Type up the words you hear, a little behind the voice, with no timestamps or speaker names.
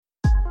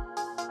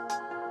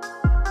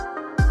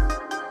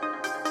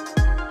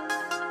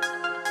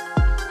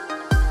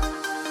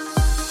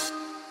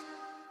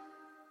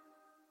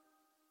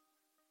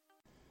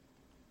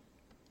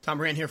Tom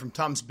Rand here from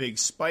Tom's Big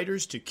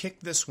Spiders. To kick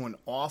this one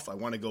off, I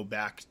want to go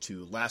back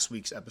to last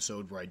week's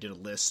episode where I did a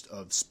list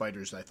of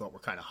spiders that I thought were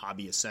kind of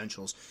hobby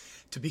essentials.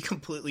 To be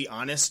completely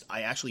honest,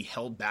 I actually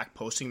held back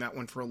posting that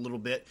one for a little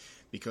bit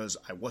because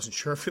I wasn't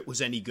sure if it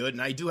was any good.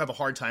 And I do have a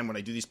hard time when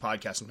I do these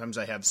podcasts. Sometimes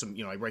I have some,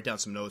 I write down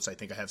some notes. I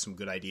think I have some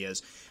good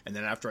ideas. And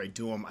then after I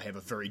do them, I have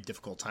a very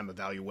difficult time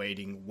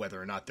evaluating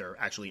whether or not they're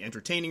actually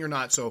entertaining or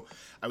not. So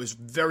I was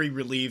very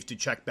relieved to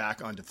check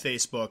back onto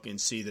Facebook and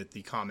see that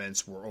the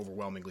comments were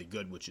overwhelmingly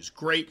good, which is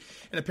great.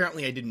 And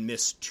apparently I didn't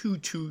miss too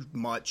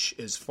much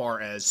as far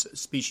as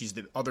species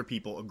that other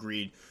people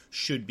agreed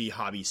should be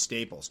hobby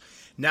staples.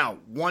 Now,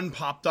 one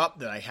popped up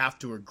that I have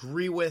to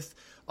agree with.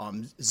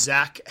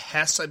 Zach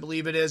Hess, I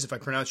believe it is. If I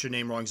pronounce your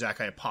name wrong,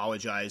 Zach, I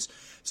apologize.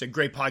 It's a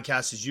great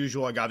podcast as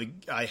usual. I got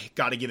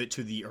to give it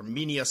to the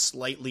Armenia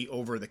slightly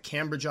over the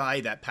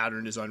Cambridgei. That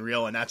pattern is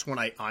unreal, and that's when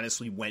I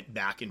honestly went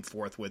back and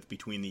forth with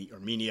between the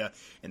Armenia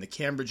and the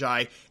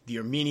Cambridgei. The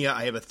Armenia,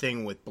 I have a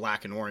thing with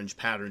black and orange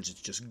patterns.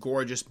 It's just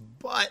gorgeous,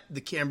 but the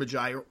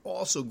Cambridgei are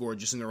also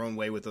gorgeous in their own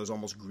way with those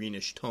almost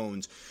greenish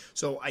tones.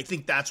 So I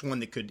think that's one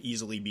that could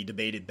easily be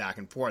debated back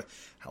and forth.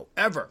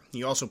 However,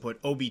 he also put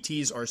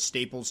OBTs are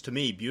staples to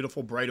me.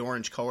 Beautiful bright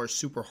orange color,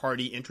 super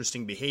hardy,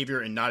 interesting behavior,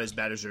 and not as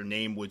bad as their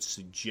name would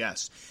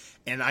suggest.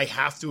 And I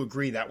have to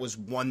agree, that was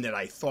one that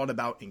I thought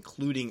about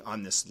including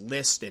on this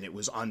list, and it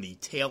was on the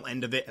tail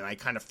end of it, and I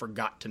kind of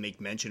forgot to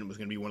make mention. It was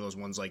going to be one of those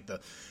ones like the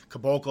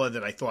Cabocla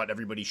that I thought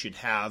everybody should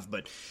have,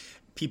 but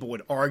people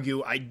would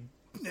argue.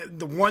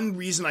 The one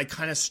reason I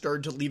kind of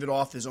started to leave it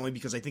off is only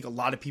because I think a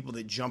lot of people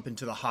that jump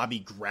into the hobby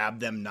grab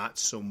them not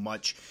so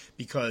much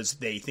because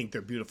they think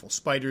they're beautiful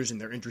spiders and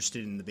they're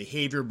interested in the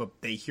behavior,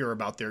 but they hear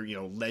about their,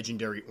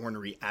 legendary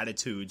ornery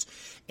attitudes.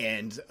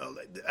 And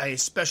I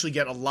especially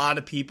get a lot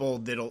of people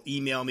that'll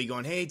email me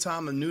going, "Hey,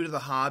 Tom, I'm new to the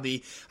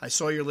hobby. I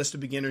saw your list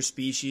of beginner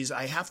species.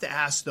 I have to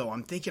ask, though,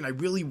 I'm thinking I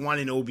really want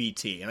an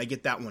OBT." And I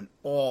get that one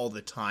all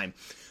the time.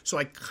 So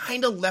I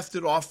kind of left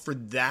it off for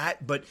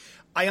that, but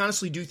I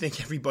honestly do think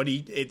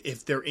everybody,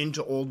 if they're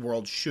into Old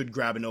World, should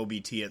grab an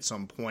OBT at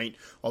some point,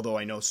 although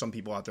I know some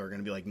people out there are going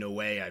to be like, "No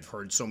way, I've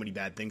heard so many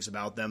bad things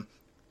about them."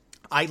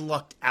 I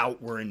lucked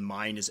out wherein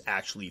mine is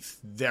actually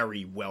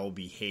very well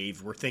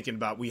behaved.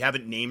 We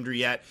haven't named her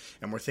yet,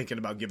 and we're thinking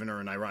about giving her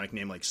an ironic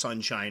name like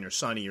Sunshine or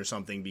Sunny or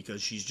something,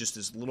 because she's just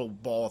this little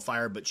ball of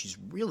fire, but she's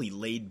really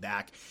laid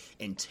back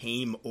and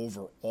tame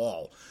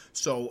overall.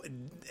 So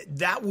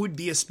that would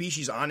be a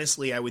species,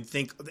 honestly, I would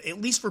think,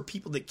 at least for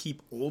people that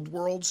keep Old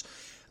Worlds,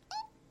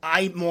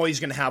 I'm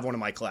always going to have one in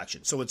my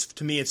collection. So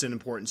to me, it's an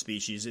important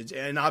species.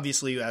 And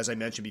obviously, as I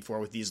mentioned before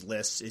with these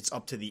lists, it's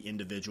up to the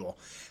individual.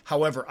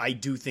 However, I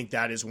do think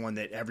that is one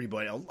that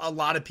everybody, a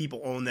lot of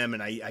people own them,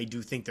 and I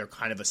do think they're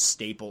kind of a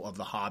staple of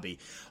the hobby.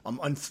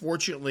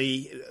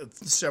 Unfortunately,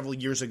 several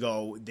years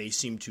ago, they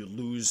seemed to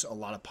lose a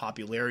lot of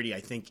popularity, I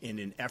think, in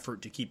an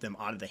effort to keep them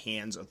out of the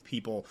hands of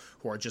people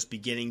who are just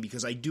beginning,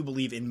 because I do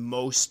believe in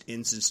most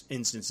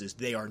instances,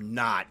 they are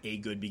not a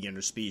good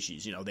beginner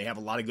species. They have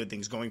a lot of good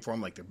things going for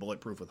them, like they're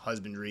bulletproof with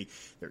husbandry.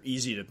 They're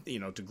easy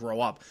to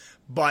grow up,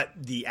 but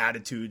the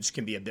attitudes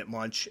can be a bit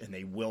much, and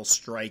they will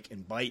strike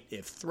and bite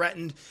if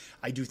threatened.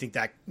 I do think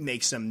that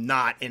makes them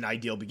not an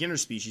ideal beginner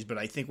species, but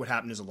I think what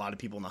happened is a lot of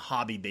people in the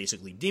hobby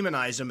basically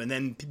demonized them, and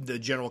then the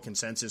general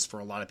consensus for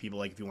a lot of people,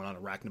 like if you went on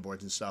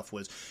arachnoboards and stuff,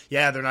 was,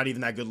 yeah, they're not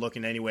even that good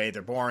looking anyway,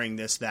 they're boring,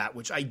 this, that,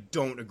 which I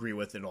don't agree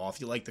with at all. If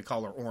you like the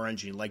color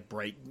orange and you like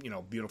bright,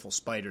 beautiful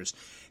spiders,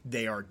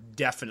 they are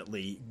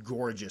definitely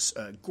gorgeous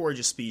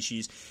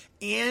species.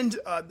 And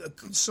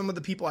some of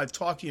the people I've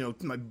talked,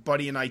 my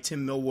buddy and I,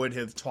 Tim Millwood,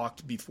 have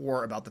talked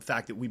before about the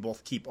fact that we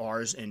both keep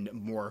ours in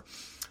more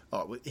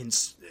in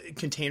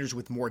containers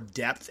with more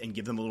depth and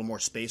give them a little more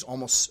space,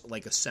 almost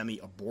like a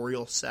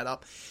semi-arboreal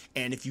setup.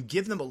 And if you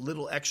give them a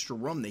little extra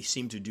room, they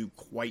seem to do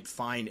quite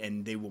fine,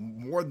 and they will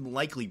more than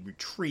likely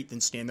retreat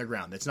than stand their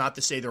ground. That's not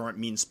to say there aren't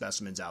mean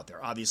specimens out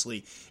there.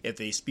 Obviously,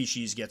 if a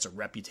species gets a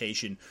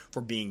reputation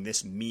for being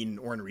this mean and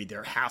ornery,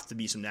 there have to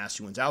be some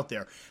nasty ones out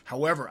there.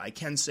 However, I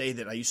can say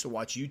that I used to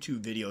watch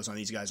YouTube videos on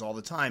these guys all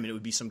the time, and it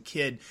would be some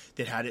kid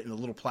that had it in a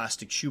little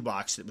plastic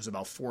shoebox that was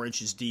about 4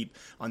 inches deep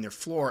on their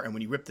floor, and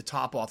when you ripped the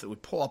top off, it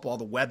would pull up all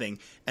the webbing,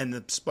 and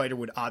the spider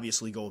would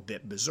obviously go a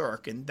bit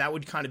berserk. And that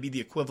would kind of be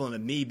the equivalent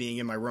of me being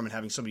in my room and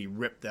having somebody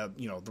rip the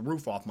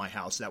roof off my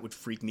house. That would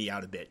freak me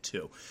out a bit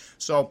too.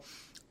 So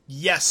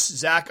yes,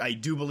 Zach, I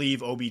do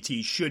believe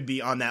OBT should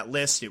be on that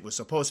list. It was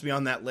supposed to be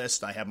on that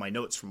list. I have my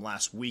notes from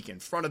last week in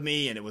front of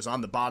me, and it was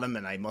on the bottom,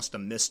 and I must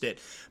have missed it.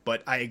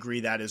 But I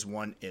agree that is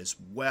one as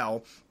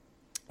well.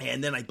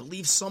 And then I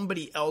believe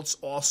somebody else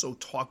also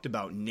talked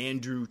about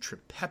Nandrew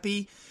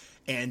Tripepi,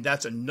 and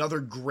that's another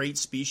great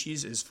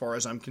species as far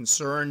as I'm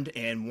concerned,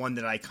 and one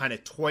that I kind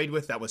of toyed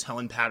with. That was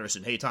Helen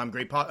Patterson. Hey, Tom,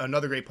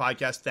 another great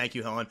podcast. Thank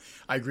you, Helen.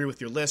 I agree with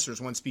your list.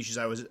 There's one species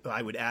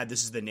I would add.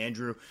 This is the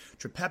Nandrew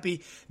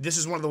Tripepi. This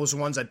is one of those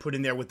ones I put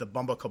in there with the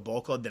Bumba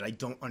Cabocla that I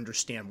don't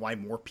understand why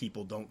more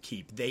people don't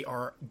keep. They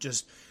are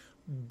just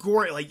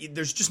gory, like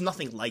there's just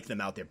nothing like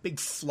them out there. Big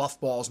fluff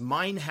balls.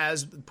 Mine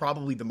has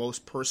probably the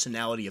most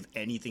personality of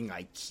anything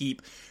I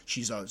keep.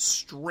 She's a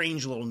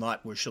strange little nut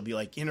where she'll be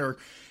in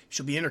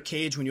her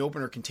cage when you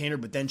open her container,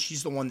 but then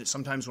she's the one that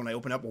sometimes when I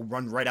open up will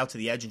run right out to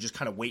the edge and just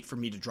kind of wait for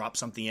me to drop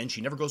something in.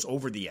 She never goes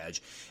over the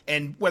edge.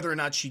 And whether or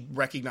not she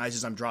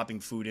recognizes I'm dropping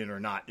food in or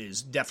not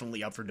is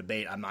definitely up for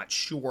debate. I'm not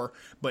sure,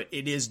 but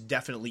it is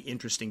definitely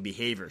interesting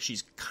behavior.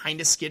 She's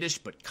kind of skittish,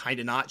 but kind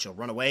of not. She'll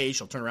run away.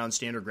 She'll turn around,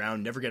 stand her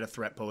ground, never get a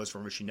threat posed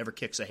from her. She never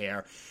kicks a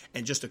hair,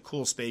 and just a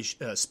cool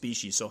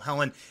species. So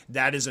Helen,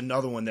 that is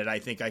another one that I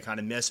think I kind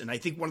of miss. And I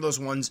think one of those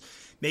ones,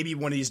 maybe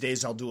one of these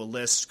days I'll do a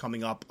list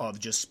coming up of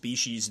just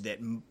species that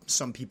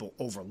some people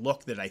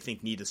overlook that I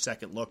think need a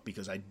second look,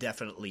 because I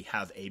definitely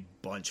have a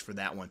bunch for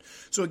that one.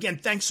 So again,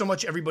 thanks so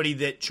much everybody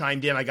that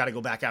chimed in. I got to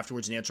go back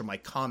afterwards and answer my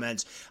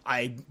comments.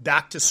 I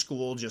back to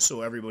school, just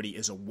so everybody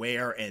is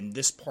aware, and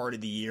this part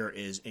of the year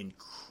is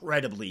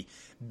incredibly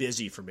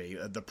busy for me.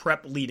 The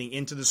prep leading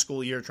into the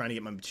school year, trying to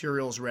get my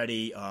materials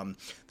ready.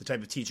 The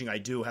type of teaching I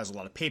do has a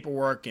lot of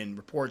paperwork and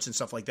reports and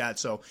stuff like that.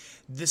 So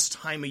this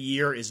time of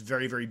year is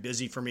very, very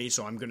busy for me.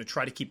 So I'm going to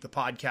try to keep the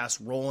podcast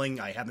rolling.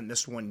 I haven't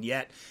missed one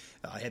yet.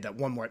 I had that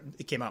one more,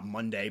 it came out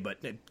Monday, but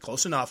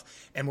close enough.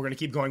 And we're going to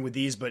keep going with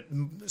these. But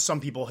some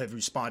people have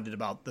responded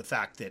about the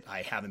fact that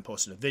I haven't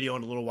posted a video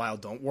in a little while.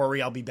 Don't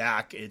worry, I'll be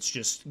back. It's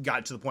just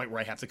got to the point where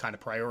I have to kind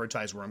of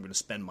prioritize where I'm going to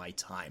spend my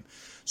time.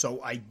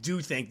 So I do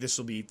think this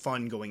will be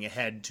fun going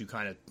ahead to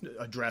kind of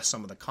address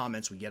some of the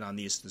comments we get on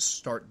these to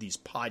start these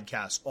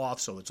podcasts off,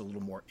 so it's a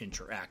little more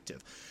interactive.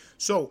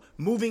 So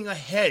moving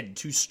ahead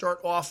to start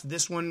off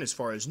this one, as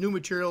far as new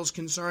material is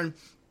concerned,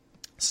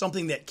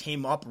 something that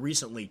came up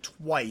recently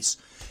twice,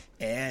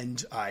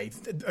 and I've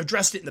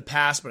addressed it in the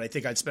past, but I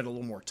think I'd spend a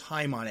little more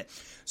time on it.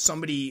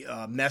 Somebody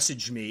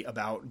messaged me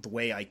about the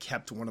way I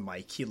kept one of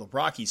my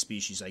Chilobrachys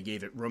species. I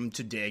gave it room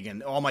to dig,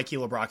 and all my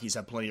Chilobrachys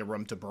have plenty of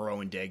room to burrow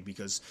and dig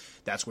because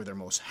that's where they're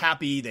most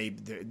happy.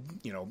 They're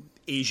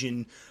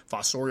Asian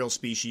fossorial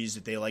species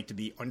that they like to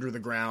be under the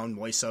ground,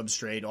 moist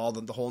substrate, all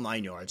the whole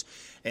 9 yards.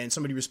 And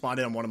somebody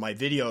responded on one of my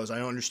videos, I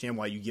don't understand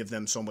why you give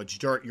them so much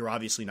dirt. You're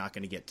obviously not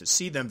going to get to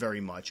see them very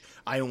much.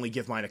 I only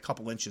give mine a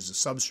couple inches of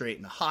substrate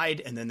and a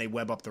hide, and then they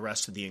web up the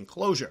rest of the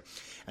enclosure.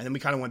 And then we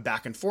kind of went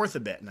back and forth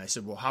a bit, and I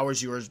said, well, how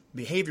is yours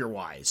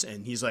behavior-wise?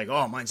 And he's like,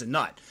 oh, mine's a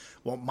nut.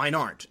 Well, mine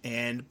aren't.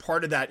 And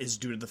part of that is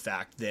due to the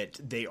fact that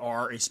they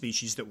are a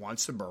species that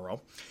wants to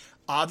burrow.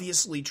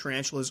 Obviously,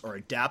 tarantulas are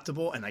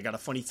adaptable, and I got a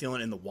funny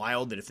feeling in the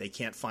wild that if they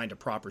can't find a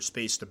proper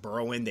space to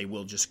burrow in, they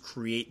will just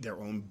create their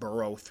own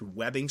burrow through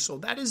webbing. So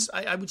that is,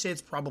 I would say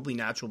it's probably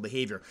natural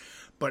behavior.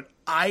 But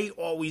I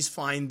always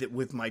find that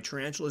with my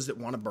tarantulas that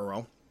want to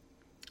burrow,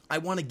 I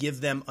want to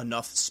give them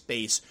enough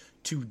space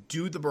to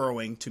do the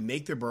burrowing, to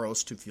make their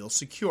burrows to feel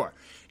secure.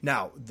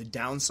 Now, the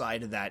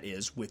downside of that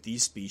is with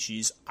these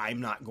species, I'm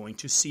not going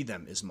to see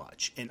them as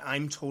much, and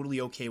I'm totally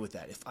okay with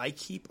that. If I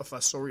keep a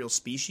fossorial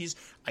species,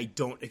 I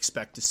don't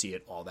expect to see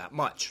it all that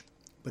much.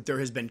 But there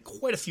has been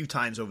quite a few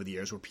times over the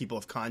years where people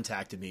have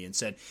contacted me and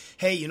said,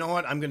 hey, you know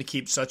what, I'm going to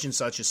keep such and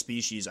such a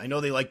species. I know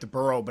they like to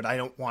burrow, but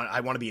I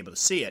want to be able to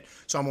see it,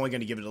 so I'm only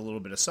going to give it a little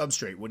bit of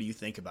substrate. What do you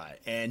think about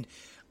it? And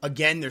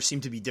again, there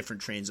seem to be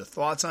different trains of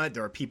thoughts on it.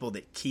 There are people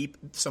that keep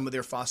some of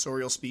their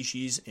fossorial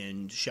species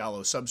in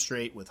shallow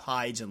substrate with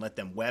hides and let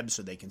them web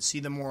so they can see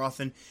them more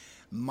often.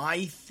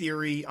 My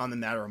theory on the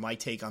matter, or my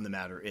take on the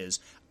matter, is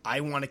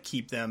I want to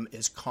keep them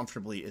as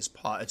comfortable as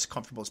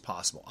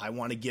possible. I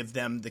want to give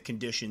them the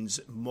conditions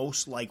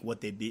most like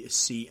what they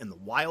see in the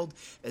wild,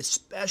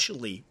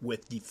 especially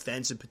with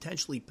defensive,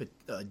 potentially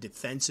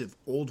defensive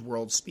old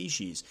world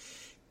species.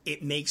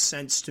 It makes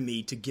sense to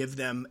me to give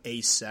them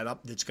a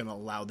setup that's going to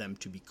allow them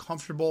to be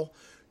comfortable,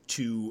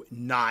 to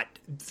not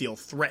feel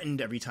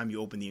threatened every time you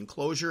open the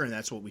enclosure, and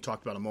that's what we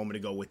talked about a moment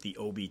ago with the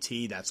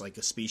OBT. That's like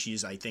a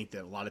species I think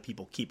that a lot of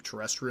people keep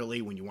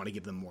terrestrially when you want to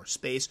give them more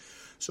space.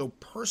 So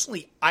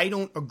personally, I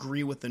don't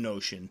agree with the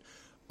notion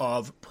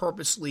of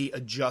purposely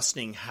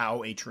adjusting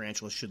how a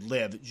tarantula should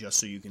live just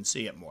so you can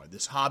see it more.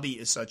 This hobby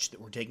is such that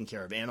we're taking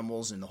care of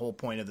animals, and the whole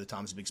point of the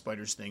Tom's Big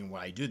Spiders thing,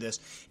 why I do this,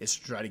 is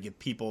to try to give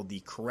people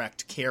the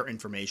correct care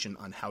information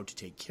on how to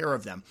take care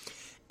of them.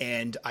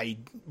 And I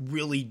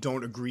really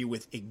don't agree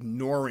with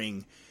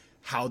ignoring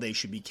how they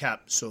should be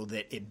kept so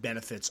that it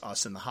benefits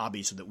us in the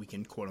hobby so that we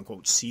can,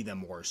 quote-unquote, see them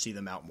more, see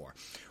them out more.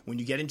 When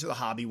you get into the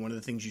hobby, one of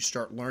the things you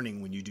start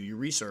learning when you do your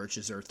research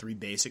is there are 3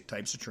 basic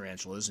types of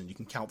tarantulas, and you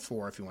can count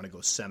 4 if you want to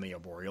go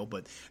semi-arboreal,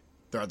 but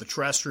there are the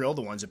terrestrial,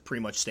 the ones that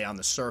pretty much stay on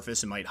the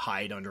surface and might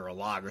hide under a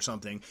log or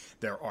something.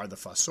 There are the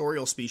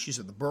fossorial species,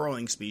 or the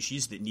burrowing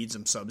species that need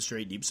some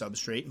substrate, deep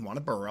substrate, and want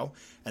to burrow.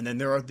 And then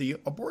there are the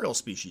arboreal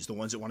species, the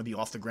ones that want to be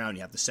off the ground.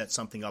 You have to set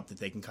something up that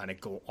they can kind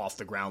of go off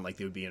the ground like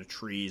they would be in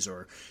trees,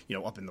 or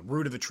up in the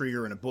root of a tree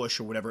or in a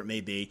bush or whatever it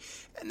may be.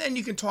 And then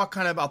you can talk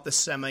kind of about the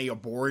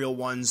semi-arboreal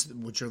ones,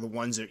 which are the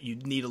ones that you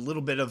need a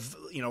little bit of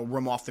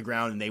room off the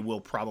ground, and they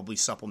will probably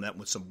supplement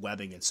with some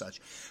webbing and such.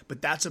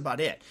 But that's about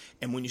it.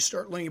 And when you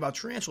start learning about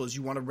tarantulas,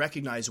 you want to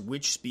recognize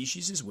which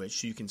species is which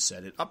so you can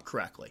set it up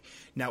correctly.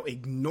 Now,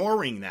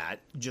 ignoring that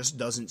just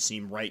doesn't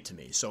seem right to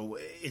me. So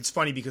it's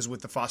funny because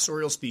with the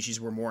fossorial species,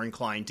 we're more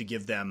inclined to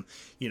give them,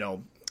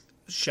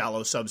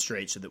 shallow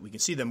substrate so that we can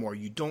see them more.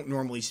 You don't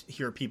normally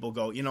hear people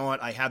go, you know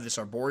what, I have this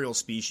arboreal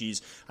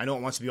species. I know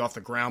it wants to be off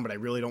the ground, but I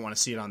really don't want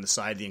to see it on the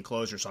side of the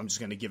enclosure, so I'm just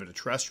going to give it a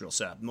terrestrial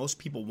setup. Most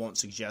people won't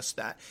suggest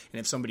that, and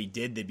if somebody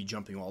did, they'd be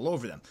jumping all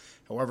over them.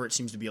 However, it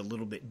seems to be a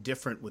little bit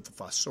different with the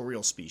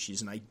fossorial species,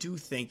 and I do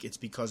think it's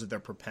because of their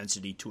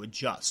propensity to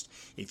adjust.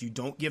 If you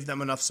don't give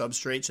them enough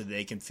substrate so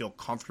they can feel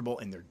comfortable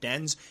in their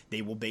dens,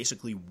 they will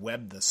basically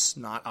web the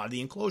snot out of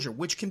the enclosure,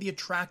 which can be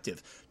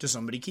attractive to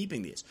somebody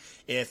keeping these.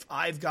 If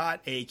I've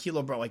got a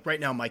like right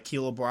now, my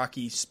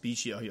Chilobrachys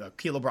species,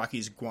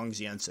 Chilobrachys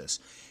guangxiensis,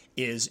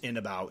 is in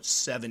about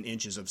 7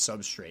 inches of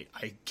substrate.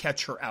 I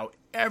catch her out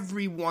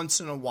every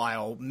once in a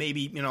while,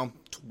 maybe,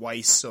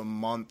 twice a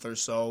month or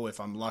so, if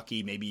I'm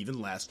lucky, maybe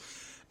even less.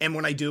 And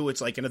when I do,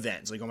 it's like an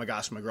event. It's like, oh my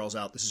gosh, my girl's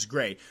out. This is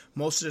great.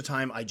 Most of the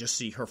time, I just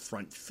see her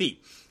front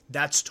feet.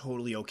 That's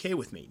totally okay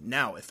with me.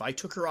 Now, if I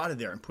took her out of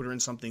there and put her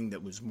in something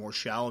that was more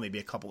shallow, maybe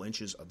a couple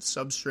inches of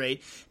substrate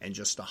and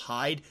just a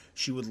hide,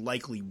 she would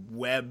likely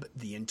web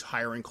the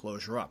entire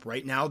enclosure up.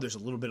 Right now, there's a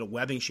little bit of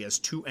webbing. She has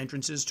 2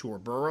 entrances to her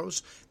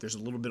burrows. There's a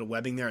little bit of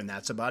webbing there, and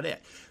that's about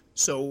it.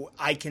 So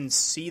I can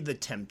see the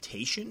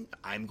temptation.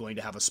 I'm going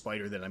to have a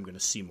spider that I'm going to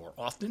see more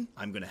often.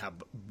 I'm going to have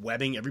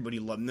webbing.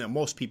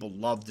 Most people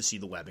love to see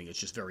the webbing. It's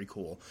just very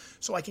cool.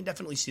 So I can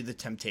definitely see the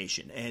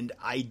temptation. And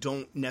I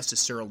don't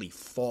necessarily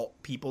fault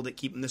people that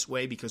keep them this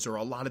way, because there are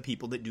a lot of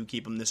people that do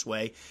keep them this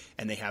way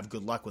and they have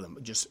good luck with them.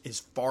 Just as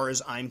far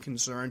as I'm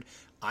concerned,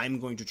 I'm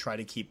going to try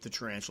to keep the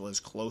tarantula as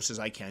close as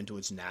I can to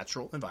its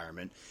natural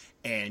environment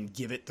and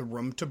give it the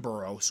room to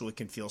burrow so it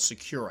can feel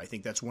secure. I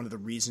think that's one of the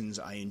reasons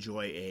I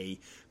enjoy a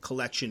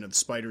collection of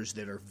spiders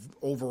that are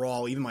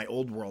overall, even my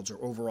old worlds,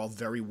 are overall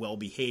very well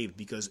behaved,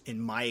 because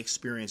in my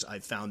experience,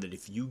 I've found that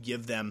if you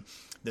give them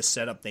the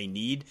setup they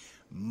need,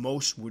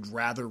 most would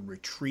rather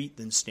retreat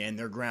than stand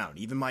their ground.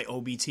 Even my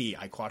OBT,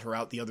 I caught her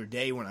out the other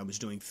day when I was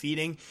doing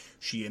feeding.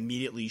 She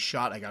immediately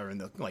shot. I got her in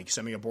the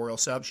semi-arboreal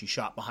setup. She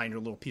shot behind her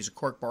little piece of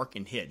cork bark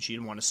and hid. She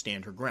didn't want to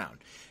stand her ground.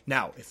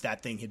 Now, if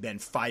that thing had been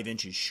 5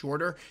 inches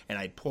shorter and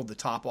I pulled the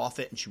top off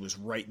it and she was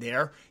right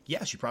there,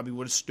 yeah, she probably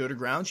would have stood her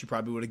ground. She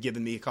probably would have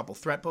given me a couple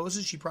threat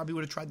poses. She probably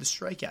would have tried to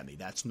strike at me.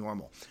 That's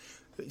normal.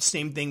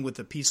 Same thing with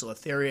the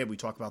Poecilotheria. We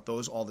talk about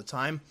those all the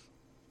time.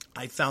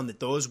 I found that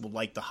those will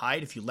like to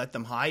hide. If you let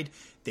them hide,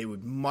 they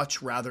would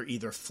much rather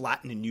either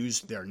flatten and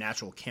use their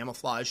natural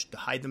camouflage to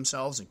hide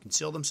themselves and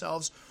conceal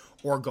themselves,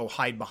 or go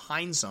hide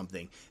behind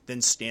something than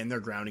stand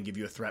their ground and give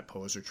you a threat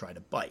pose or try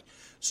to bite.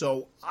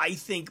 So I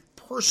think,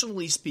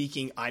 personally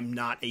speaking, I'm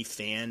not a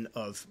fan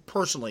of,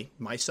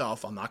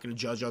 myself, I'm not going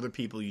to judge other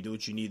people. You do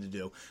what you need to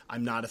do.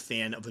 I'm not a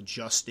fan of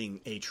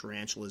adjusting a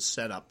tarantula's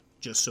setup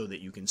just so that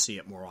you can see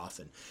it more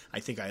often. I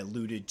think I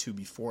alluded to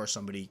before,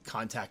 somebody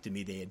contacted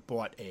me, they had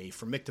bought a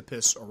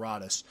Phormictopus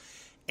auratus,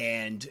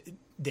 and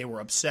they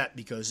were upset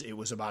because it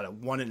was about a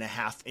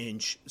 1.5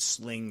 inch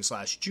sling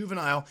 /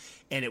 juvenile,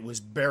 and it was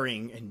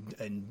burying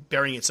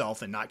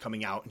itself and not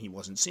coming out, and he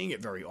wasn't seeing it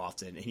very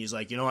often. And he's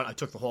like, you know what, I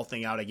took the whole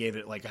thing out, I gave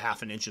it like a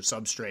 1/2 inch of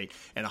substrate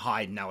and a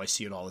hide, and now I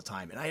see it all the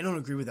time. And I don't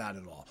agree with that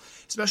at all,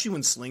 especially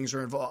when slings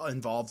are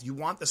involved. You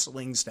want the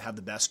slings to have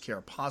the best care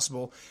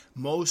possible.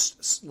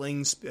 Most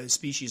sling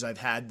species I've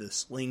had, the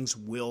slings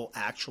will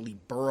actually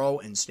burrow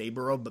and stay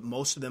burrowed, but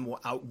most of them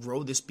will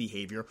outgrow this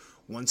behavior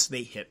once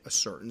they hit a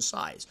certain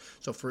size.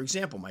 So, for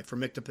example, my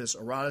Phormictopus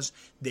auratus,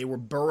 they were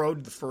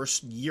burrowed the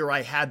first year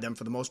I had them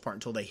for the most part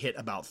until they hit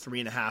about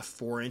 3.5,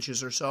 4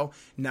 inches or so.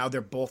 Now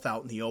they're both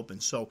out in the open.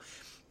 So,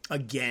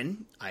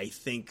 again, I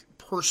think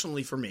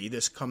personally for me,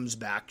 this comes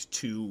back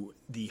to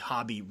the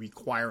hobby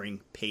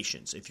requiring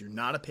patience. If you're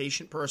not a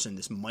patient person,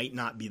 this might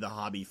not be the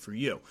hobby for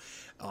you.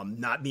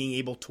 Not being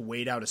able to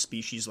wait out a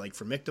species like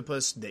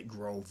Phormictopus that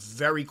grow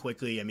very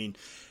quickly. I mean,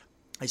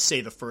 I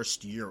say the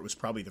first year, it was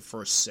probably the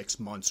first 6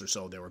 months or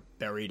so they were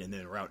buried and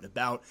then were out and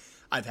about.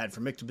 I've had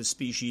Phormictopus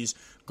species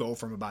go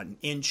from about 1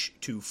 inch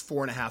to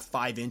 4.5,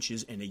 5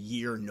 inches in a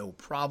year, no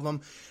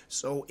problem.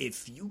 So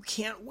if you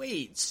can't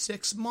wait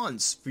 6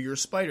 months for your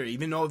spider,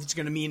 even though if it's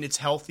going to mean it's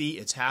healthy,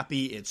 it's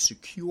happy, it's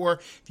secure,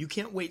 if you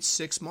can't wait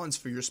 6 months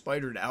for your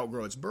spider to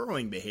outgrow its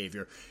burrowing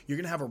behavior, you're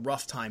going to have a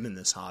rough time in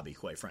this hobby,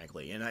 quite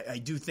frankly. And I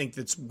do think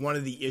that's one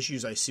of the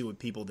issues I see with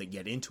people that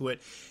get into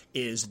it,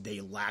 is they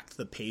lack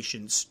the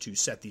patience to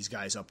set these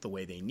guys up the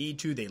way they need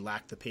to. They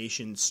lack the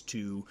patience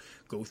to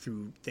go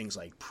through things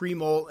like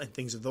pre-molt and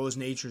things of those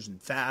natures and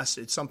fast.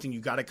 It's something you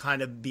got to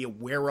kind of be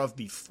aware of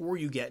before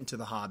you get into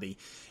the hobby,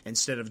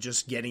 instead of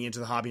just getting into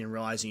the hobby and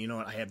realizing, you know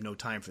what, I have no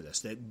time for this.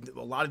 That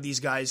a lot of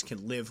these guys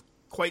can live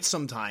quite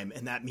some time,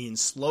 and that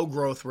means slow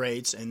growth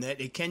rates, and that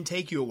it can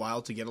take you a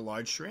while to get a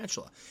large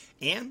tarantula.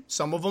 And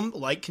some of them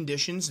like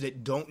conditions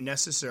that don't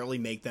necessarily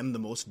make them the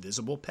most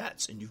visible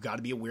pets. And you've got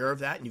to be aware of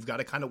that, and you've got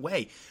to kind of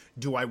weigh,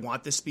 do I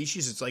want this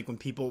species? It's like when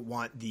people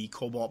want the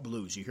cobalt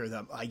blues. You hear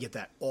that. I get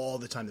that all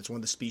the time. That's one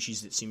of the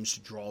species that seems to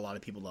draw a lot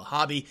of people to the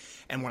hobby.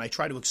 And when I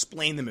try to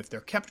explain them, if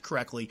they're kept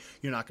correctly,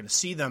 you're not going to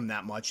see them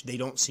that much. They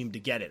don't seem to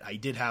get it.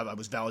 I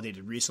was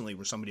validated recently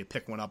where somebody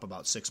picked one up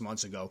about 6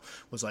 months ago,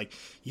 was like,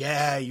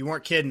 yeah, you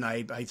weren't kidding.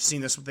 I've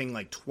seen this thing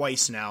like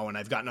twice now, and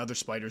I've gotten other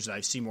spiders that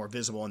I see more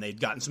visible, and they'd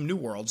gotten some new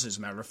worlds, as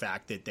a matter of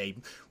fact, that they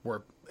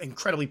were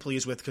incredibly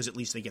pleased with because at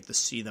least they get to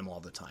see them all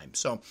the time.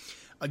 So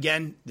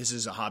again, this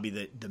is a hobby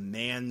that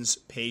demands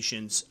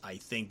patience. I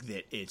think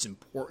that it's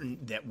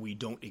important that we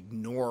don't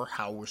ignore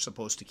how we're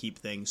supposed to keep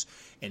things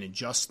and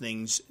adjust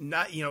things.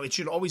 It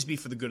should always be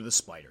for the good of the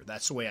spider.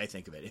 That's the way I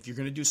think of it. If you're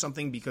going to do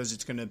something because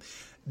it's going to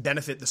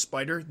benefit the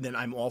spider, then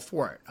I'm all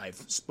for it. I've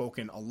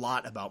spoken a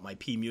lot about my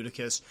P.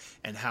 muticus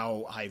and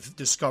how I've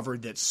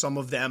discovered that some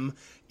of them,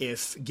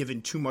 if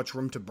given too much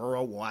room to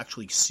burrow, will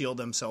actually seal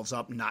themselves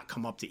up, not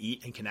come up to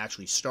eat, and can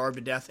actually starve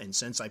to death. And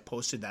since I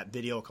posted that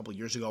video a couple of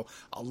years ago,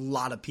 a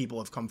lot of people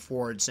have come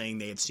forward saying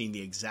they have seen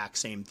the exact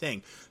same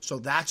thing. So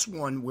that's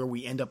one where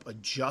we end up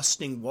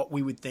adjusting what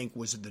we would think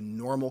was the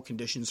normal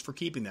conditions for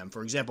keeping them.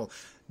 For example,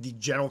 the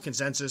general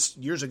consensus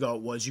years ago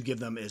was you give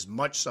them as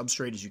much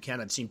substrate as you can.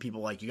 I've seen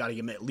people like, you got to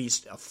give them at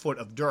least a foot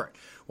of dirt.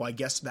 Well, I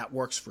guess that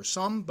works for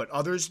some, but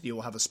others,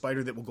 you'll have a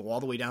spider that will go all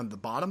the way down to the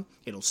bottom.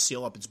 It'll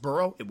seal up its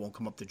burrow. It won't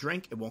come up to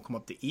drink. It won't come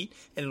up to eat,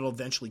 and it'll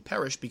eventually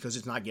perish because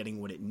it's not getting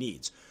what it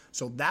needs.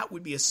 So that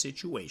would be a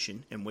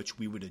situation in which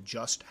we would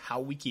adjust how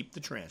we keep the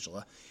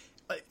tarantula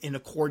in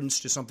accordance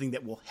to something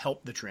that will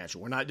help the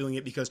tarantula. We're not doing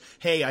it because,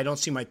 hey, I don't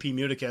see my P.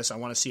 muticus, I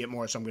want to see it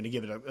more, so I'm going to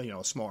give it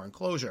a smaller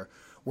enclosure.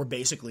 We're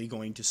basically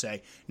going to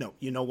say, no,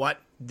 you know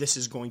what? This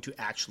is going to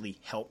actually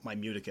help my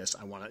muticus.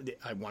 I want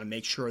to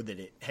make sure that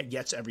it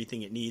gets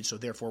everything it needs, so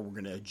therefore we're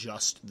going to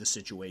adjust the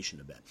situation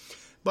a bit.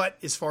 But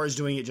as far as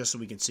doing it just so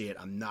we can see it,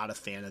 I'm not a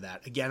fan of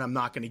that. Again, I'm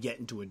not going to get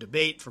into a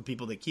debate for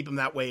people that keep them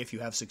that way. If you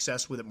have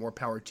success with it, more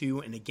power to you.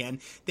 And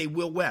again, they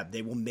will web.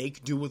 They will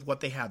make do with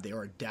what they have. They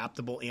are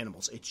adaptable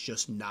animals. It's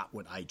just not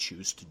what I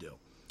choose to do.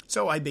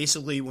 So I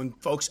basically, when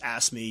folks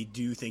ask me,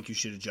 do you think you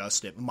should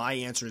adjust it? My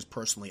answer is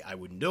personally, I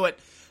wouldn't do it.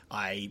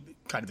 I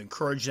kind of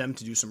encourage them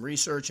to do some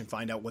research and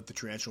find out what the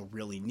tarantula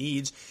really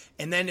needs.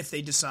 And then if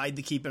they decide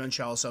to keep it on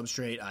shallow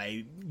substrate,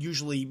 I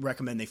usually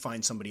recommend they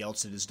find somebody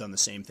else that has done the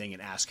same thing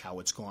and ask how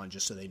it's gone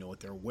just so they know what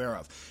they're aware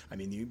of. I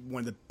mean,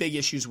 one of the big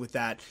issues with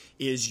that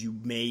is you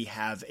may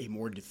have a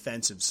more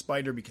defensive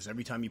spider because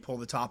every time you pull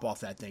the top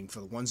off that thing,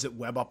 for the ones that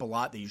web up a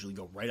lot, they usually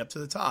go right up to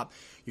the top.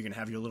 You're going to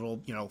have your little,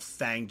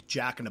 fanged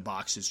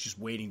jack-in-the-box that's just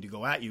waiting to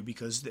go at you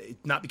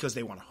not because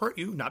they want to hurt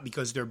you, not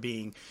because they're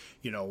being,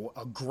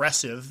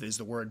 aggressive is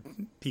the word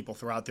people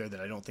throw out there that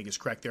I don't think is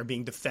correct. They're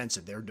being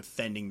defensive. They're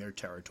defending their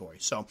territory.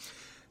 So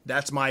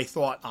that's my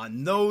thought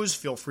on those.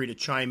 Feel free to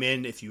chime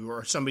in if you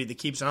are somebody that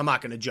keeps, and I'm not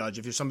going to judge.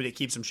 If you're somebody that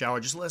keeps them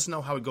showered, just let us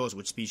know how it goes,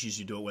 what species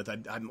you do it with.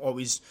 I'm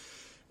always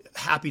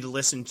happy to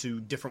listen to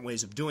different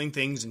ways of doing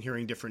things and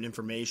hearing different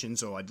information.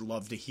 So I'd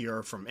love to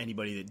hear from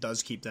anybody that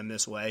does keep them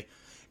this way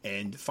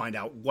and find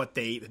out what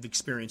they have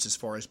experienced as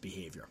far as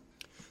behavior.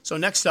 So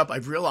next up,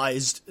 I've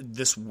realized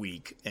this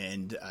week,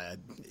 and it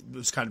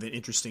was kind of an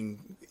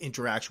interesting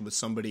interaction with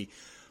somebody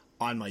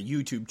on my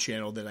YouTube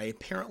channel, that I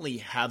apparently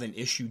have an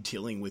issue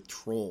dealing with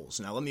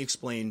trolls. Now, let me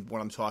explain what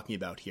I'm talking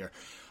about here.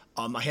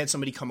 I had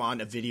somebody come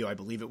on a video, I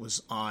believe it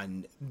was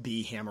on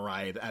B.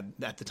 Hammerai.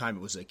 At the time, it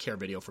was a care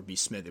video for B.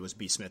 Smith. It was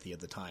B. Smithy at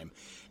the time.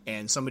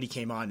 And somebody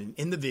came on, and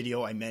in the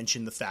video, I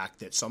mentioned the fact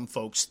that some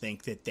folks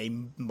think that they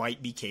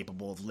might be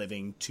capable of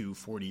living to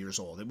 40 years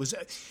old.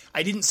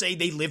 I didn't say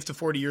they live to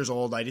 40 years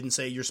old. I didn't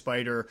say your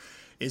spider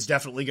is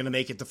definitely going to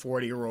make it to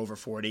 40 or over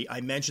 40.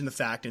 I mentioned the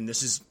fact, and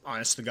this is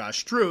honest to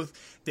gosh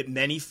truth, that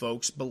many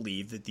folks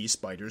believe that these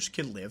spiders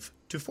can live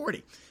to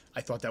 40. I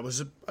thought that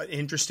was an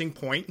interesting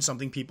point and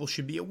something people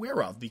should be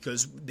aware of,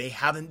 because we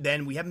haven't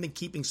been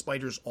keeping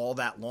spiders all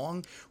that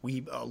long.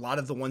 A lot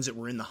of the ones that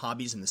were in the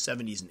hobbies in the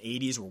 70s and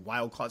 80s were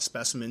wild-caught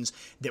specimens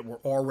that were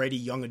already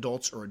young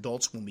adults or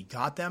adults when we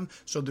got them,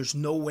 so there's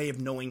no way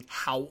of knowing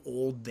how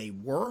old they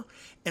were.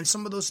 And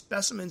some of those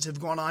specimens have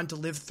gone on to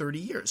live 30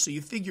 years. So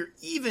you figure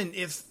even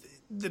if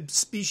the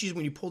species,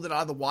 when you pulled it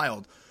out of the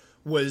wild,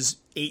 was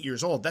 8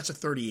 years old, that's a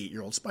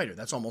 38-year-old spider.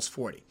 That's almost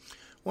 40.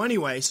 Well,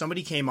 anyway,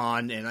 somebody came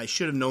on, and I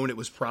should have known it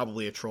was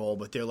probably a troll,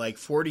 but they're like,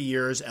 40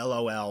 years,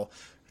 LOL,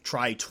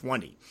 try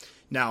 20.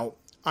 Now,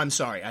 I'm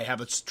sorry, I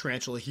have a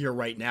tarantula here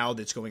right now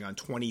that's going on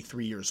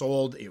 23 years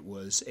old. It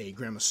was a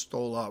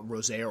Grammostola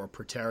rosea or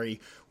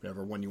Perteri,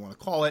 whatever one you want to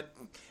call it.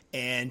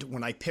 And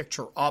when I picked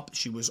her up,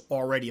 she was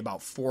already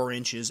about 4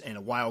 inches and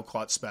a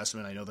wild-caught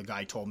specimen. I know the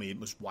guy told me it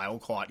was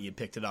wild-caught. He had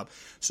picked it up.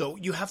 So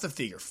you have to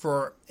figure,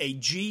 for a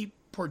G.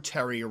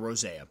 Perteri or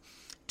rosea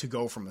to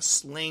go from a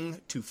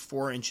sling to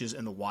 4 inches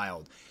in the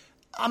wild,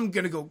 I'm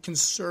going to go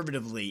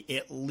conservatively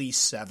at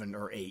least 7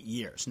 or 8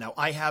 years. Now,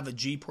 I have a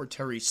G.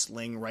 Porteri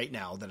sling right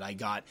now that I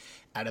got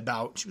at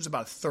she was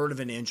about a third of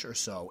an inch or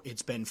so.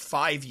 It's been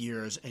 5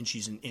 years, and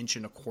she's 1.25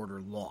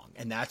 inches long.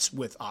 And that's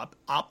with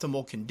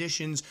optimal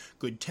conditions,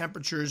 good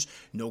temperatures,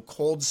 no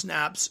cold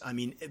snaps,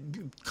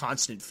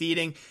 constant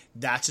feeding.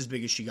 That's as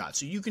big as she got.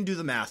 So you can do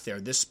the math there.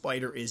 This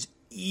spider is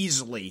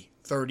easily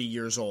 30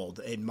 years old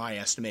in my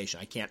estimation.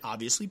 I can't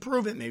obviously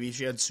prove it. Maybe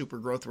she had super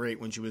growth rate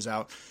when she was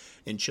out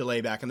in Chile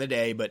back in the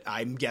day, but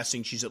I'm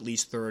guessing she's at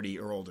least 30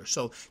 or older.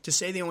 So to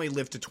say they only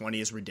live to 20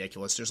 is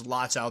ridiculous. There's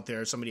lots out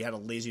there. Somebody had a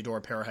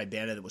Lasidora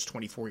parahybana that was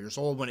 24 years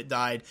old when it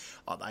died.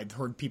 I've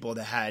heard people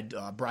that had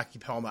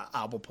Brachypelma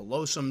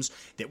albopilosums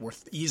that were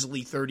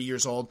easily 30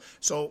 years old.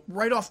 So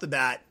right off the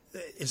bat,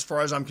 as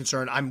far as I'm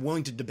concerned, I'm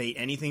willing to debate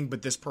anything,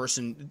 but this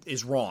person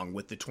is wrong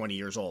with the 20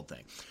 years old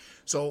thing.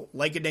 So,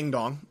 like a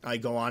ding-dong, I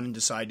go on and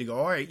decide to go,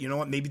 all right, you know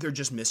what, maybe they're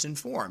just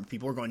misinformed.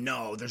 People are going,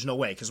 no, there's no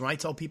way. Because when I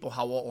tell people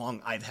how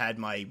long I've had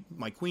my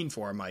queen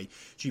for, my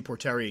G.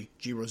 Porteri,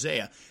 G.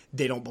 rosea,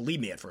 they don't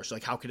believe me at first.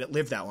 Like, how could it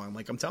live that long? I'm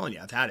like, I'm telling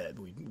you, I've had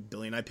it.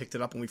 Billy and I picked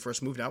it up when we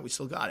first moved out. We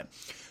still got it.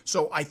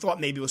 So I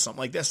thought maybe it was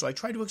something like this. So I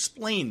tried to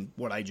explain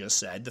what I just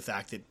said, the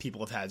fact that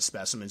people have had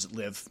specimens that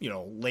live,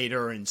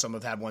 later, and some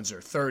have had ones that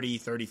are 30,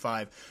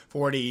 35,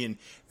 40, and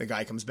the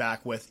guy comes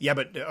back with, yeah,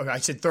 but I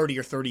said 30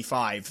 or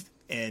 35,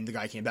 and the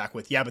guy came back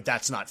with, yeah, but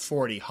that's not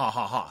 40, ha,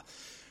 ha, ha.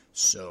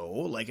 So,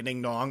 like a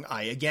ding-dong,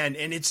 and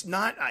it's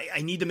not,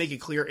 I need to make it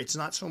clear, it's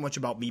not so much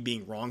about me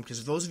being wrong,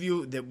 because those of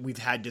you that we've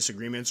had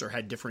disagreements or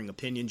had differing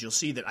opinions, you'll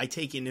see that I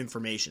take in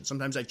information.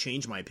 Sometimes I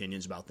change my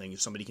opinions about things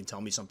if somebody can tell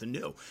me something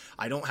new.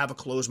 I don't have a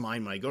closed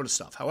mind when I go to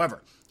stuff.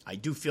 However, I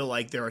do feel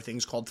like there are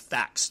things called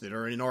facts that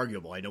are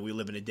inarguable. I know we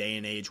live in a day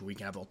and age where we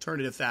can have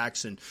alternative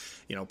facts and,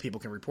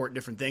 people can report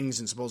different things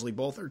and supposedly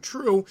both are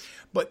true,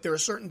 but there are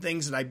certain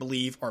things that I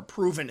believe are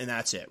proven and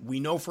that's it. We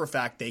know for a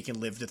fact they can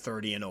live to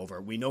 30 and over.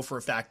 We know for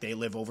a fact they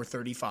live over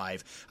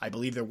 35. I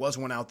believe there was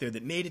one out there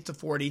that made it to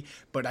 40,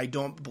 but I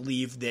don't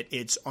believe that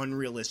it's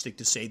unrealistic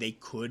to say they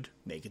could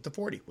make it to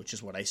 40, which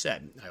is what I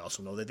said. I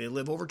also know that they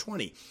live over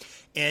 20.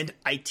 And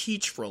I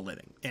teach for a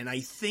living. And I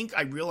think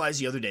I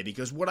realized the other day,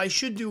 because what I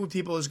should do with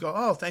people is go,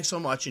 oh, thanks so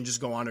much, and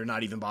just go on or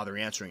not even bother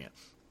answering it.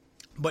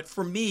 But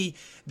for me,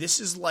 this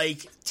is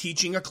like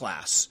teaching a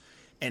class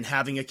and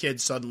having a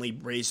kid suddenly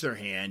raise their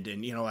hand.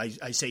 And,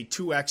 I say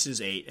 2x is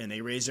 8, and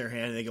they raise their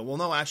hand and they go, well,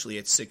 no, actually,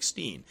 it's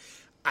 16.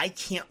 I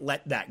can't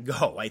let that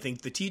go. I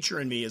think the teacher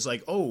in me is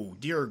like, oh,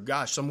 dear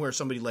gosh, somewhere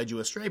somebody led you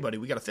astray, buddy.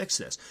 We got to fix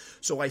this.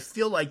 So I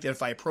feel like that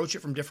if I approach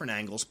it from different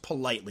angles,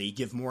 politely,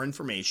 give more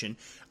information,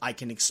 I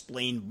can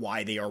explain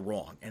why they are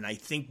wrong. And I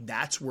think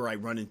that's where I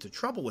run into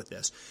trouble with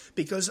this,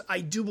 because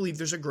I do believe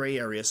there's a gray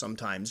area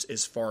sometimes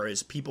as far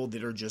as people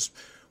that are just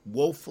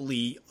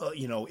woefully,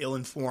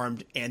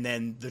 ill-informed, and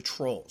then the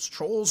trolls.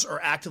 Trolls are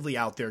actively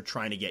out there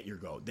trying to get your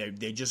goat.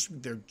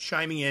 They're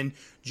chiming in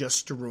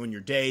just to ruin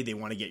your day. They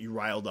want to get you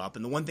riled up.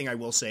 And the one thing I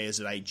will say is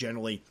that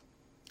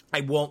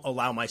I won't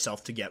allow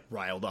myself to get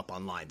riled up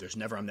online.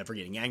 I'm never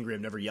getting angry.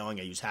 I'm never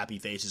yelling. I use happy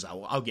faces.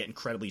 I'll get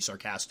incredibly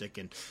sarcastic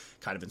and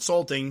kind of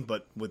insulting,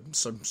 but with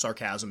some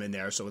sarcasm in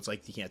there. So it's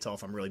like you can't tell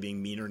if I'm really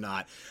being mean or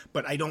not.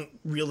 But I don't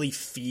really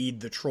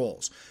feed the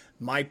trolls.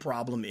 My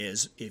problem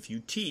is if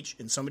you teach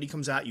and somebody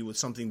comes at you with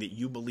something that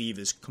you believe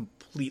is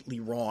completely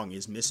wrong,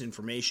 is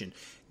misinformation,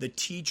 the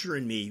teacher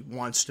in me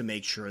wants to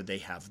make sure they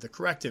have the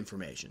correct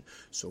information.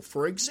 So,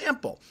 for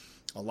example,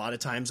 a lot of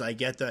times I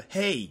get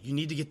hey, you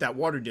need to get that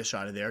water dish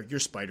out of there. Your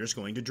spider's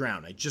going to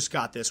drown. I just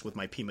got this with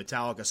my P.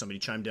 metallica. Somebody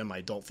chimed in, my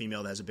adult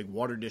female that has a big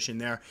water dish in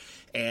there.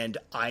 And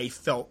I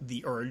felt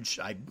the urge.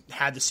 I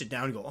had to sit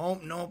down and go, oh,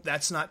 no,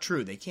 that's not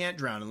true. They can't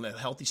drown. A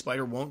healthy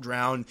spider won't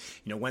drown.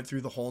 Went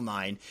through the whole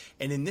 9.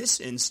 And in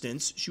this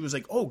instance, she was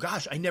like, oh,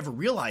 gosh, I never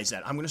realized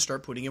that. I'm going to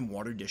start putting in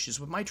water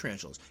dishes with my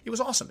tarantulas. It was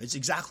awesome. It's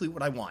exactly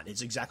what I want.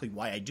 It's exactly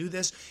why I do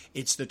this.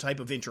 It's the type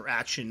of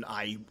interaction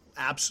I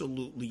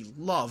absolutely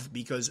love,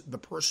 because the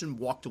person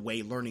walked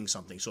away learning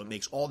something, so it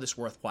makes all this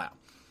worthwhile.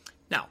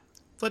 Now,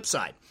 flip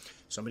side,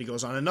 somebody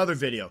goes on another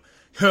video,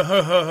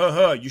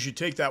 you should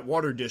take that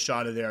water dish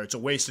out of there, it's a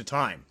waste of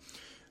time.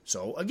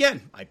 So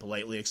again, I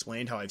politely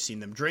explained how I've seen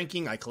them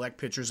drinking. I collect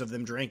pictures of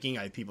them drinking.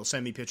 I have people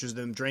send me pictures of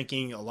them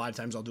drinking. A lot of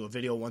times I'll do a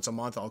video once a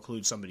month. I'll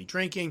include somebody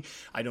drinking.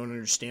 I don't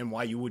understand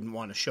why you wouldn't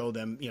want to show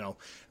them,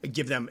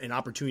 give them an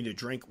opportunity to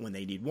drink when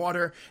they need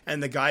water.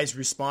 And the guy's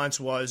response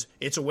was,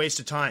 it's a waste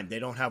of time. They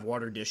don't have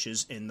water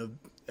dishes in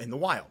the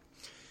wild.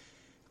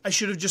 I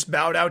should have just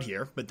bowed out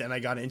here, but then I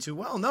got into,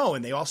 well, no,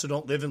 and they also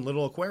don't live in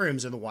little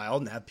aquariums in the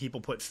wild and have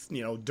people put,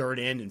 dirt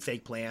in and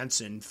fake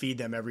plants and feed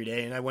them every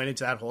day. And I went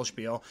into that whole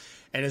spiel,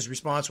 and his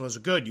response was,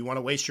 good, you want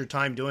to waste your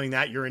time doing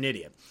that? You're an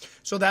idiot.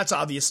 So that's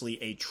obviously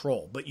a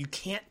troll, but you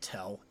can't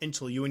tell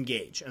until you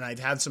engage. And I've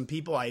had some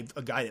people, I have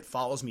a guy that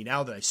follows me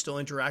now that I still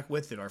interact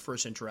with, that our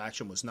first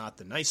interaction was not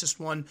the nicest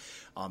one.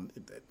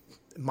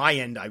 My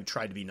end, I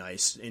tried to be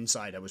nice.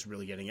 Inside, I was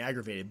really getting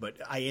aggravated. But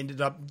I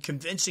ended up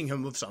convincing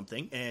him of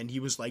something, and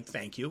he was like,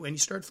 thank you, and he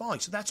started following.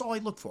 So that's all I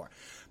look for.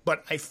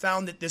 But I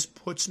found that this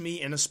puts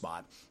me in a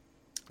spot.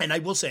 And I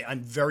will say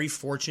I'm very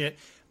fortunate.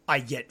 I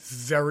get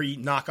very,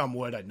 knock on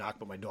wood, I'd knock,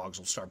 but my dogs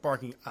will start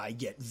barking. I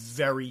get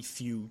very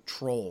few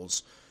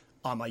trolls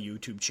on my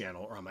YouTube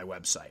channel or on my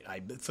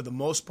website. For the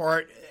most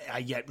part,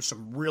 I get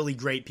some really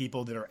great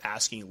people that are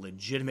asking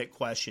legitimate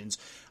questions.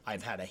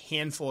 I've had a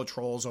handful of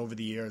trolls over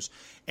the years,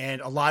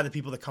 and a lot of the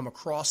people that come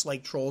across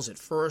like trolls at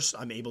first,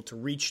 I'm able to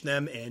reach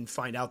them and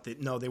find out that,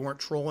 no, they weren't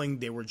trolling,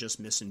 they were just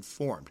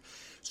misinformed.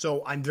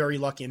 So I'm very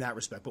lucky in that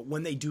respect. But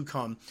when they do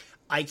come,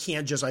 I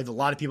can't just, I have a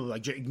lot of people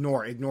like,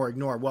 ignore.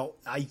 Well,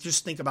 I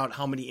just think about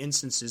how many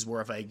instances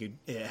where if I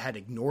had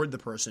ignored the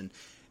person,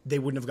 they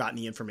wouldn't have gotten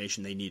the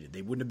information they needed.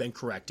 They wouldn't have been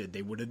corrected.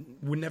 They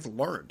wouldn't have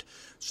learned.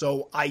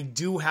 So I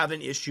do have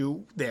an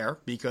issue there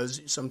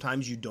because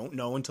sometimes you don't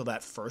know until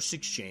that first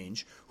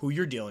exchange who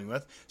you're dealing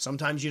with.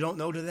 Sometimes you don't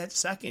know to that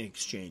second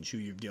exchange who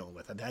you're dealing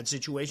with. I've had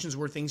situations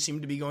where things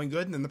seem to be going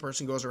good, and then the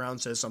person goes around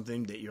and says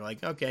something that you're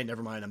like, okay,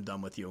 never mind, I'm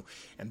done with you,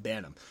 and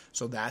ban them.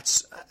 So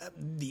that's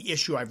the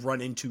issue I've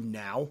run into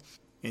now.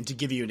 And to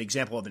give you an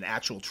example of an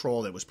actual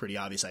troll that was pretty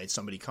obvious, I had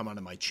somebody come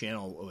onto my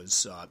channel. It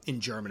was in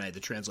German. I had to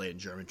translate it in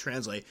German,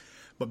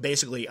 But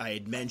basically, I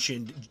had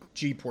mentioned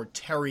G.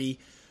 Porteri.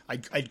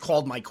 I'd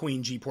called my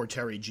queen G.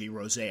 Porteri G.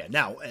 Rosea.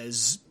 Now,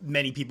 as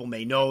many people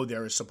may know,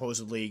 there is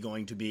supposedly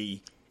going to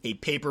be a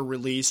paper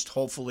released,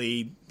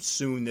 hopefully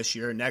soon this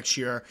year, next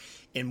year,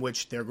 in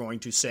which they're going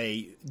to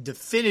say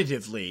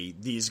definitively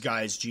these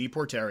guys, G.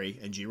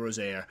 Porteri and G.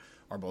 Rosea,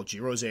 are both G.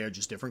 Rosea,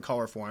 just different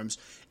color forms,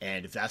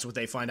 and if that's what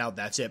they find out,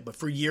 that's it. But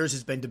for years,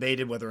 it's been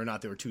debated whether or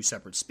not they were two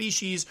separate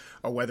species,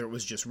 or whether it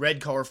was just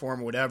red color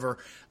form or whatever.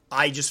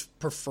 I just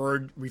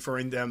preferred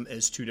referring them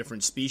as two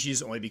different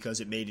species, only because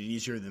it made it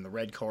easier than the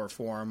red color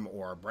form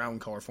or brown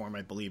color form,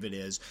 I believe it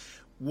is.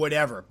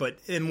 Whatever. But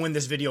and when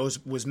this video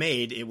was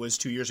made, it was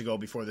 2 years ago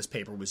before this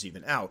paper was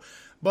even out.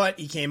 But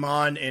he came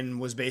on and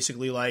was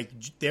basically like,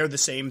 they're the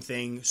same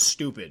thing,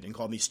 stupid, and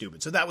called me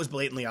stupid. So that was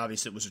blatantly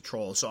obvious it was a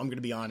troll. So I'm going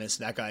to be honest,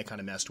 that guy I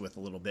kind of messed with a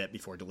little bit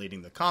before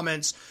deleting the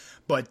comments.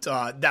 But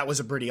that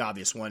was a pretty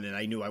obvious one, and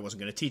I knew I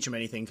wasn't going to teach him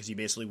anything because he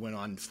basically went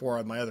on 4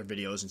 of my other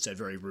videos and said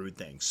very rude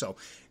things. So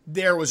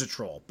there was a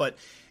troll. But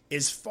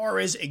as far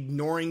as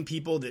ignoring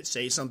people that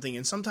say something,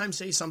 and sometimes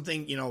say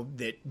something,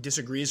 that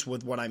disagrees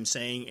with what I'm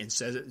saying and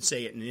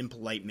say it in an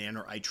impolite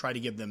manner, I try to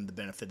give them the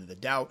benefit of the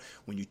doubt.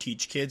 When you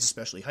teach kids,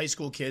 especially high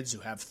school kids who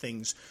have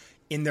things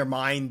in their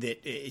mind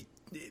that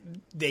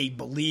they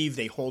believe,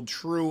 they hold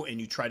true,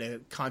 and you try to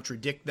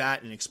contradict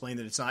that and explain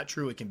that it's not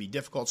true, it can be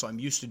difficult, so I'm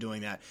used to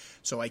doing that.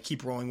 So I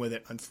keep rolling with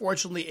it.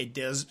 Unfortunately, it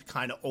does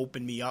kind of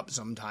open me up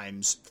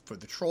sometimes for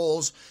the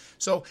trolls.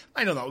 So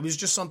I don't know. It was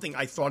just something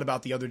I thought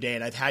about the other day,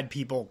 and I've had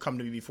people come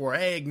to me before,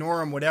 hey, ignore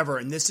them, whatever,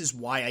 and this is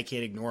why I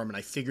can't ignore them, and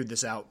I figured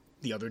this out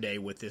the other day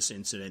with this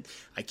incident.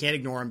 I can't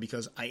ignore them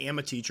because I am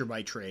a teacher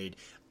by trade.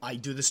 I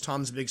do this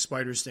Tom's Big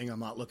Spiders thing. I'm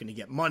not looking to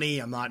get money.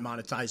 I'm not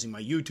monetizing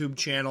my YouTube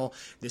channel.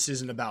 This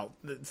isn't about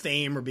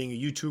fame or being a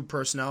YouTube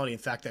personality. In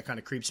fact, that kind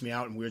of creeps me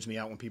out and weirds me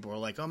out when people are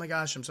like, oh my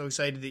gosh, I'm so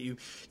excited that you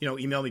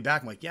email me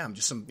back. I'm like, yeah, I'm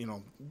just some,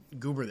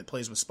 goober that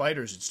plays with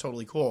spiders. It's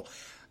totally cool.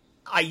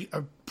 I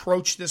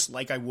approach this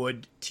like I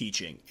would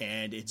teaching,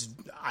 and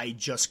I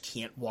just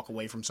can't walk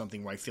away from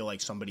something where I feel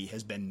like somebody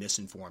has been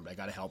misinformed. I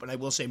got to help. And I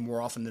will say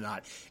more often than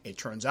not, it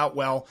turns out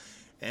well.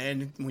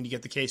 And when you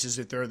get the cases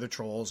that they're the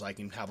trolls, I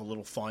can have a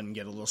little fun,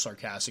 get a little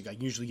sarcastic. I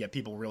usually get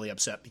people really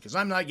upset because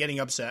I'm not getting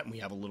upset, and we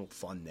have a little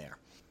fun there.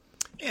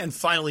 And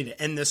finally,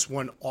 to end this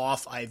one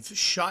off, I've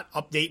shot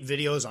update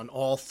videos on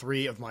all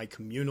 3 of my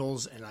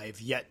communals, and I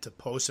have yet to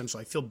post them, so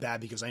I feel bad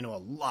because I know a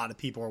lot of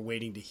people are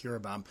waiting to hear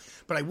about them.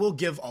 But I will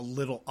give a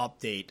little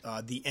update.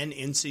 The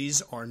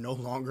N-Incies are no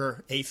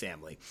longer a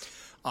family.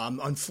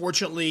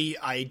 Unfortunately,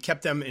 I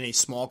kept them in a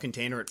small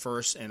container at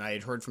first, and I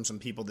had heard from some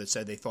people that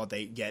said they thought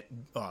they get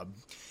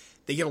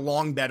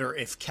along better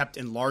if kept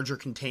in larger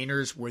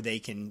containers where they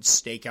can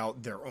stake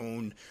out their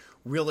own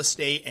real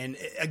estate. And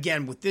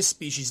again, with this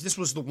species, this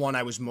was the one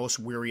I was most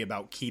weary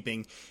about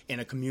keeping in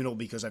a communal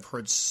because I've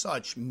heard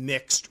such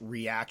mixed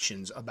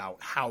reactions about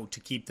how to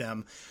keep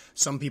them.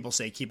 Some people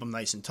say keep them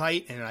nice and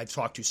tight, and I've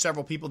talked to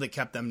several people that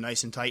kept them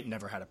nice and tight and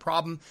never had a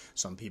problem.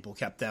 Some people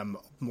kept them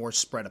more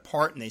spread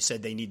apart, and they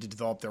said they need to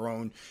develop their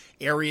own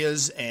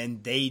areas,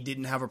 and they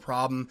didn't have a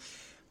problem.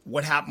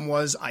 What happened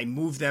was I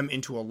moved them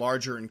into a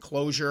larger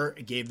enclosure,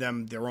 gave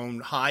them their own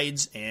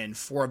hides, and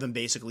 4 of them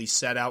basically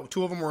set out.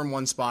 2 of them were in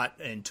one spot,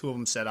 and 2 of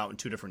them set out in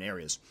 2 different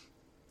areas.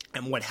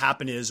 And what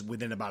happened is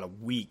within about a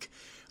week,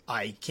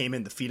 I came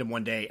in to feed them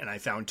one day, and I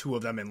found 2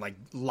 of them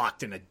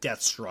locked in a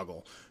death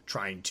struggle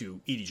trying to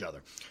eat each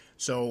other.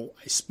 So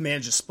I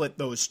managed to split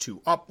those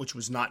 2 up, which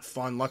was not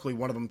fun. Luckily,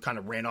 one of them kind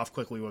of ran off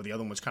quickly while the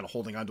other one was kind of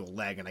holding onto a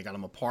leg, and I got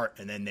them apart,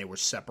 and then they were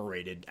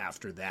separated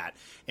after that,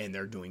 and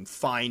they're doing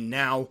fine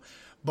now.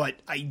 But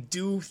I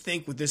do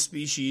think with this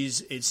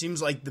species, it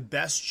seems like the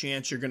best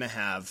chance you're going to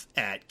have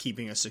at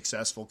keeping a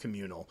successful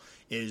communal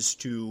is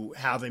to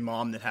have a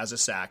mom that has a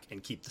sac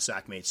and keep the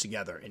sac mates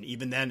together. And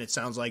even then, it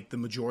sounds like the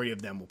majority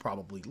of them will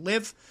probably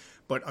live.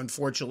 But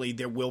unfortunately,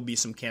 there will be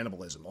some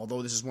cannibalism.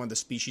 Although this is one of the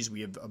species we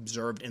have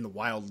observed in the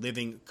wild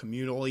living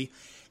communally,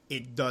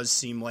 it does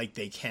seem like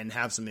they can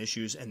have some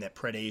issues and that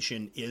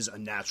predation is a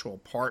natural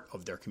part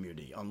of their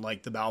community.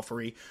 Unlike the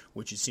Balfouri,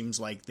 which it seems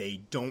like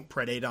they don't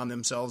predate on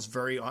themselves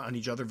on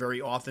each other very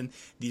often,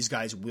 these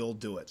guys will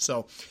do it.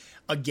 So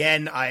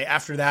again,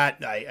 after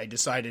that, I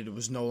decided it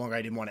was no longer,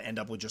 I didn't want to end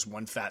up with just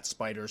one fat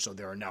spider, so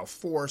there are now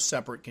 4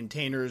 separate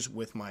containers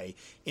with my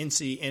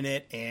INSEE in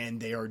it, and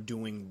they are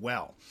doing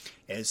well.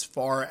 As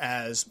far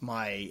as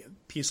my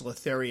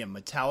Poecilotheria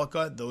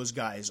metallica, those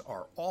guys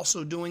are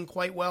also doing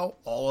quite well.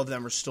 All of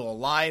them are still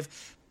alive.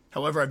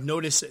 However, I've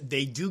noticed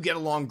they do get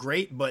along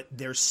great, but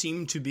there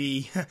seem to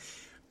be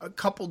a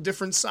couple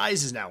different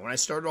sizes now. When I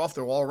started off,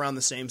 they're all around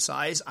the same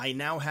size. I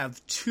now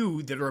have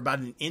 2 that are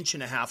about 1.5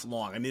 inches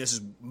long. I mean, this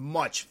is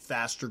much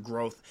faster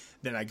growth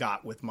than I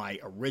got with my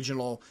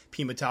original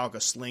P.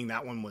 metallica sling.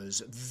 That one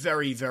was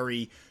very,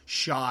 very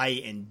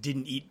shy and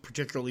didn't eat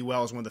particularly well.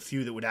 It was one of the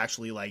few that would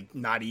actually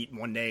not eat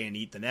one day and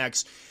eat the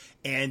next.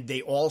 And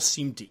they all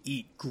seem to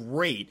eat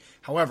great.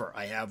 However,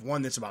 I have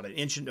one that's about 2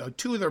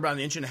 that are about 1.5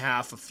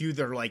 inches, a few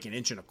that are like 1.25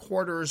 inches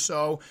or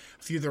so,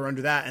 a few that are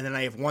under that, and then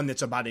I have one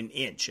that's about 1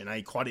 inch. And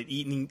I caught it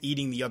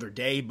eating the other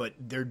day, but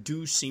there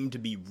do seem to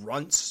be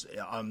runts.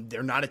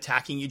 They're not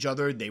attacking each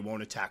other. They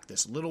won't attack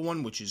this little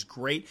one, which is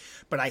great.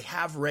 But I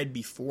have read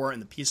before in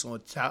the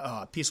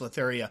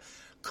Poecilotheria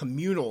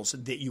communals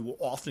that you will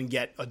often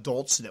get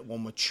adults that will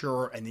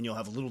mature, and then you'll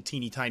have little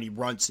teeny tiny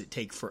runts that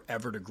take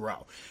forever to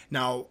grow.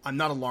 Now, I'm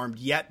not alarmed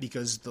yet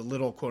because the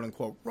little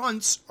quote-unquote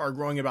runts are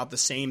growing about the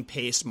same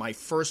pace my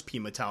first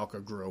P.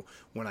 metallica grew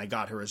when I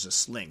got her as a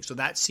sling. So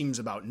that seems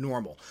about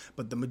normal.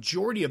 But the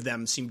majority of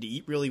them seem to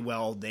eat really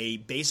well. They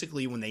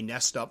basically, when they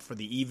nest up for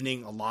the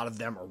evening, a lot of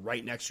them are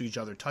right next to each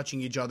other,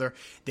 touching each other.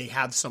 They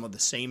have some of the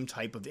same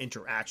type of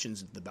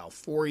interactions that the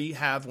Balfouri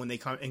have when they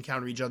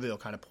encounter each other. They'll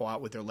kind of pull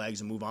out with their legs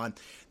and move on.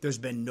 There's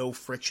been no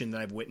friction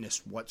that I've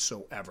witnessed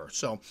whatsoever.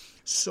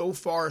 So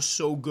far,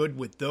 so good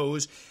with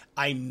those.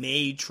 I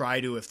may try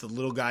to, if the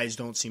little guys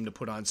don't seem to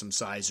put on some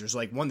size. There's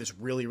like one that's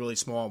really, really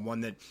small and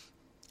one that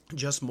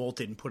just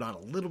molted and put on a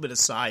little bit of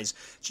size.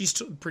 She's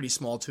pretty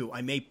small too.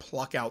 I may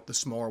pluck out the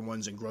smaller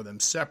ones and grow them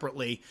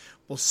separately.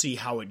 We'll see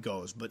how it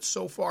goes. But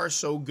so far,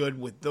 so good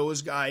with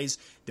those guys.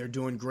 They're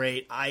doing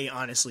great. I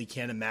honestly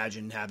can't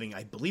imagine having,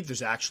 I believe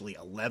there's actually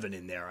 11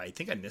 in there. I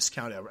think I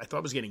miscounted. I thought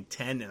I was getting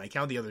 10, and I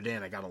counted the other day,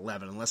 and I got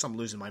 11, unless I'm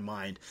losing my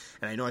mind.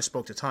 And I know I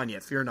spoke to Tanya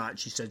at Fear Not, and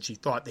she said she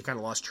thought they kind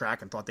of lost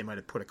track and thought they might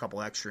have put a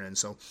couple extra in.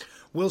 So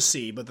we'll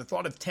see. But the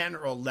thought of 10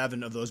 or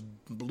 11 of those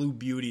blue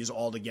beauties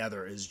all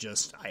together is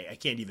just, I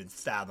can't even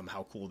fathom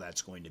how cool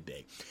that's going to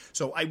be.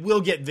 So I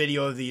will get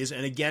video of these.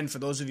 And again, for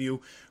those of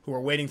you who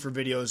are waiting for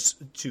videos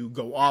to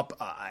go up,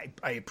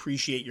 I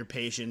appreciate your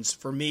patience.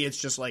 For me, it's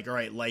just like, all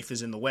right, life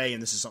is in the way,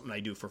 and this is something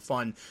I do for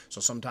fun.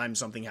 So sometimes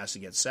something has to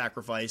get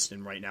sacrificed,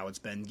 and right now it's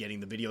been getting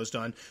the videos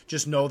done.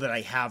 Just know that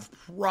I have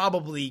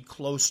probably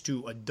close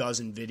to a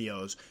dozen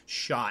videos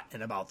shot,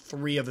 and about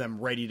 3 of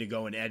them ready to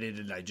go and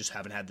edited. I just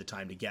haven't had the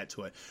time to get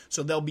to it.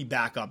 So they'll be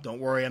back up. Don't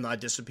worry, I'm not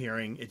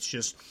disappearing. It's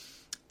just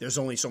there's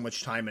only so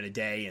much time in a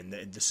day, and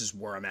this is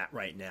where I'm at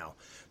right now.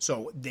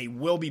 So they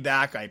will be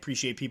back. I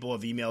appreciate people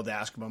have emailed to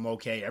ask if I'm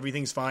okay.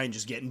 Everything's fine,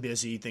 just getting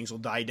busy. Things will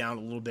die down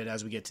a little bit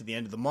as we get to the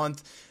end of the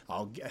month.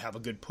 I'll have a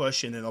good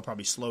push, and then they'll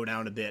probably slow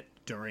down a bit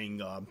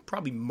during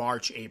probably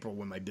March, April,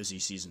 when my busy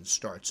season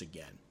starts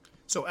again.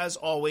 So as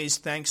always,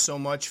 thanks so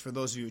much for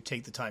those of you who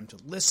take the time to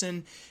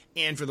listen,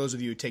 and for those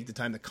of you who take the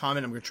time to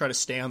comment. I'm going to try to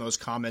stay on those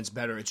comments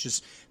better. It's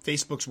just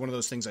Facebook's one of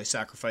those things I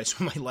sacrifice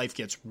when my life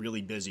gets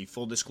really busy.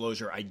 Full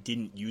disclosure, I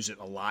didn't use it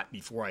a lot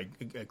before I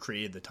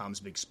created the Tom's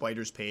Big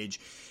Spiders page,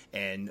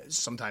 and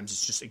sometimes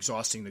it's just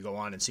exhausting to go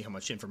on and see how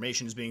much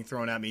information is being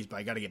thrown at me, but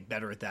I got to get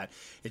better at that.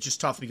 It's just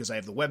tough because I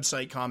have the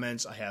website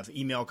comments, I have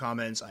email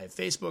comments, I have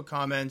Facebook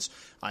comments,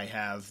 I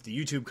have the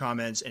YouTube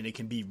comments, and it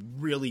can be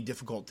really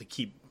difficult to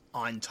keep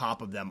on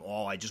top of them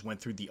all. I just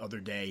went through the other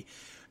day,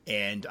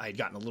 and I had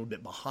gotten a little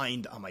bit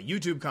behind on my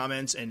YouTube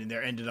comments, and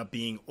there ended up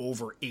being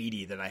over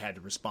 80 that I had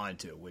to respond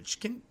to,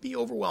 which can be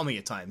overwhelming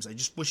at times. I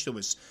just wish there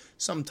was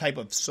some type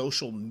of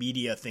social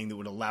media thing that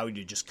would allow you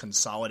to just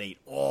consolidate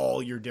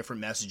all your different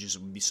messages.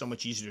 It would be so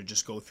much easier to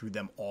just go through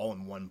them all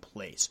in one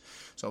place.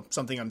 So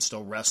something I'm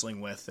still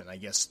wrestling with, and I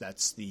guess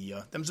that's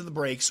them's are the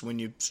breaks when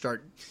you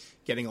start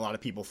getting a lot of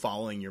people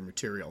following your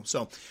material.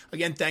 So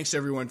again, thanks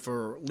everyone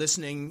for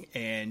listening,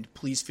 and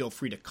please feel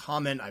free to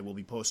comment. I will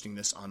be posting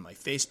this on my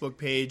Facebook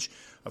page.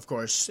 Of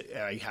course,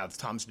 I have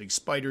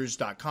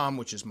tomsbigspiders.com,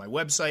 which is my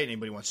website.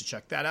 Anybody wants to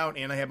check that out.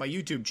 And I have my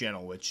YouTube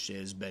channel, which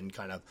has been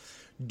kind of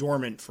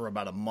dormant for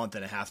about a month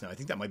and a half now. I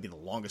think that might be the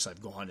longest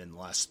I've gone in the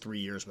last 3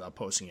 years without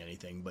posting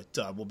anything, but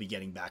we'll be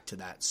getting back to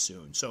that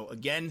soon. So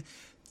again,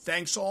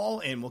 thanks all,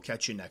 and we'll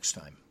catch you next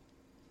time.